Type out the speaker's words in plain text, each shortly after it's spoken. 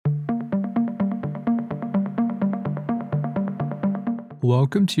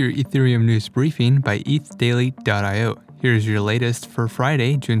Welcome to your Ethereum news briefing by ethdaily.io. Here's your latest for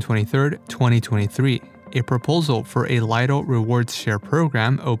Friday, June 23rd, 2023. A proposal for a Lido rewards share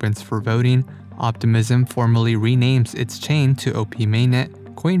program opens for voting. Optimism formally renames its chain to OP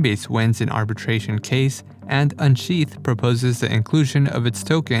Mainnet. Coinbase wins an arbitration case. And Unsheath proposes the inclusion of its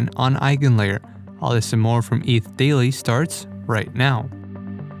token on EigenLayer. All this and more from ETH Daily starts right now.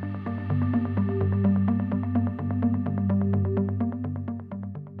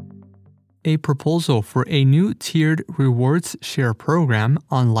 A proposal for a new tiered rewards share program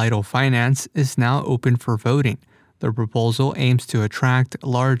on Lido Finance is now open for voting. The proposal aims to attract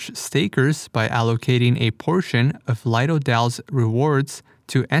large stakers by allocating a portion of Lido DAO's rewards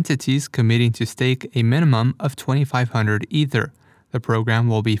to entities committing to stake a minimum of 2,500 Ether. The program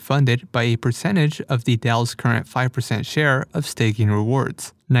will be funded by a percentage of the DAO's current 5% share of staking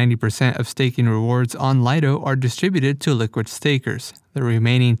rewards. 90% of staking rewards on Lido are distributed to liquid stakers. The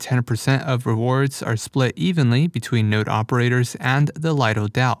remaining 10% of rewards are split evenly between node operators and the Lido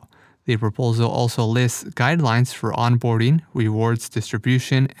DAO. The proposal also lists guidelines for onboarding, rewards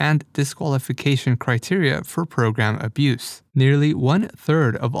distribution, and disqualification criteria for program abuse. Nearly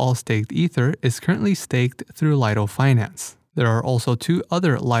 1/3 of all staked Ether is currently staked through Lido Finance. There are also two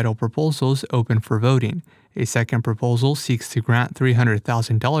other Lido proposals open for voting. A second proposal seeks to grant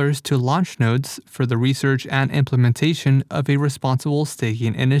 $300,000 to launch nodes for the research and implementation of a responsible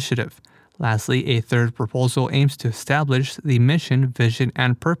staking initiative. Lastly, a third proposal aims to establish the mission, vision,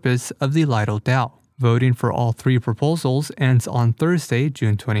 and purpose of the Lido DAO. Voting for all three proposals ends on Thursday,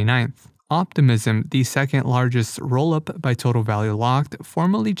 June 29th. Optimism, the second largest rollup by total value locked,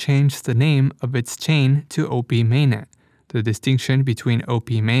 formally changed the name of its chain to OP Mainnet. The distinction between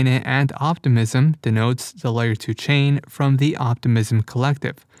OP Mainnet and Optimism denotes the Layer 2 chain from the Optimism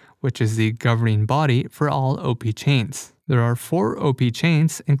Collective, which is the governing body for all OP chains. There are 4 OP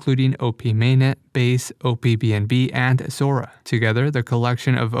chains, including OP Mainnet, Base, OP BNB, and Zora. Together, the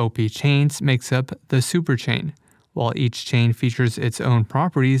collection of OP chains makes up the superchain. While each chain features its own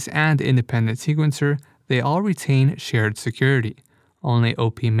properties and independent sequencer, they all retain shared security. Only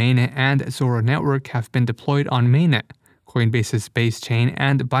OP Mainnet and Zora Network have been deployed on Mainnet. Coinbase's Base chain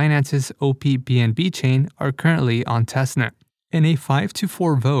and Binance's OP BNB chain are currently on testnet. In a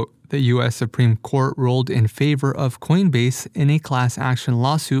 5-4 vote, the U.S. Supreme Court ruled in favor of Coinbase in a class action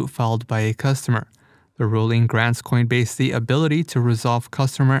lawsuit filed by a customer. The ruling grants Coinbase the ability to resolve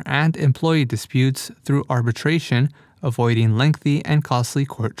customer and employee disputes through arbitration, avoiding lengthy and costly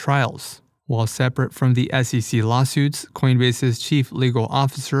court trials. While separate from the SEC lawsuits, Coinbase's chief legal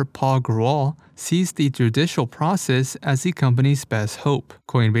officer Paul Grewal sees the judicial process as the company's best hope.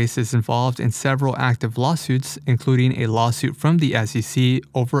 Coinbase is involved in several active lawsuits, including a lawsuit from the SEC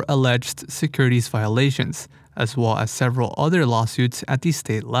over alleged securities violations, as well as several other lawsuits at the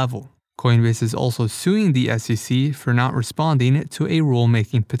state level. Coinbase is also suing the SEC for not responding to a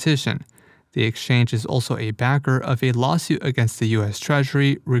rulemaking petition. The exchange is also a backer of a lawsuit against the U.S.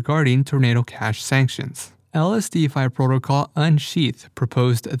 Treasury regarding Tornado Cash sanctions. LSDFi protocol Unsheath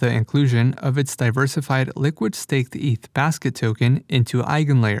proposed the inclusion of its diversified liquid staked ETH basket token into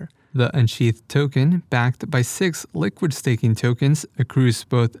EigenLayer. The Unsheath token, backed by 6 liquid staking tokens, accrues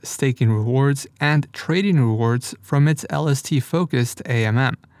both staking rewards and trading rewards from its LST-focused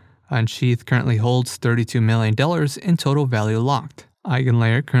AMM. Unsheath currently holds $32 million in total value locked.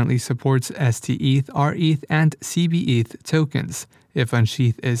 EigenLayer currently supports STETH, RETH, and CBETH tokens. If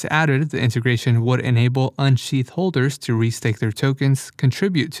Unsheath is added, the integration would enable Unsheath holders to restake their tokens,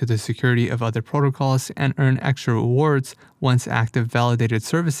 contribute to the security of other protocols, and earn extra rewards once active validated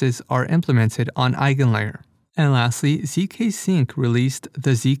services are implemented on EigenLayer. And lastly, ZK Sync released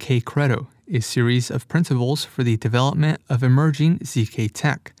the ZK Credo, a series of principles for the development of emerging ZK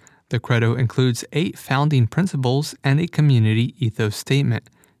tech. The Credo includes 8 founding principles and a community ethos statement.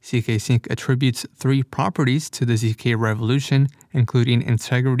 ZK Sync attributes 3 properties to the ZK revolution, including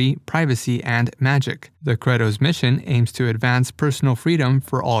integrity, privacy, and magic. The Credo's mission aims to advance personal freedom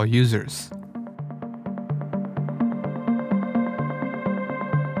for all users.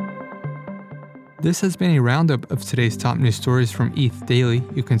 This has been a roundup of today's top news stories from ETH Daily.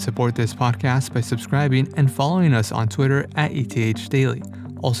 You can support this podcast by subscribing and following us on Twitter at ETHDaily.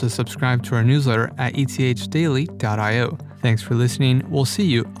 Also subscribe to our newsletter at ethdaily.io. Thanks for listening. We'll see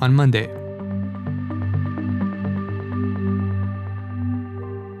you on Monday.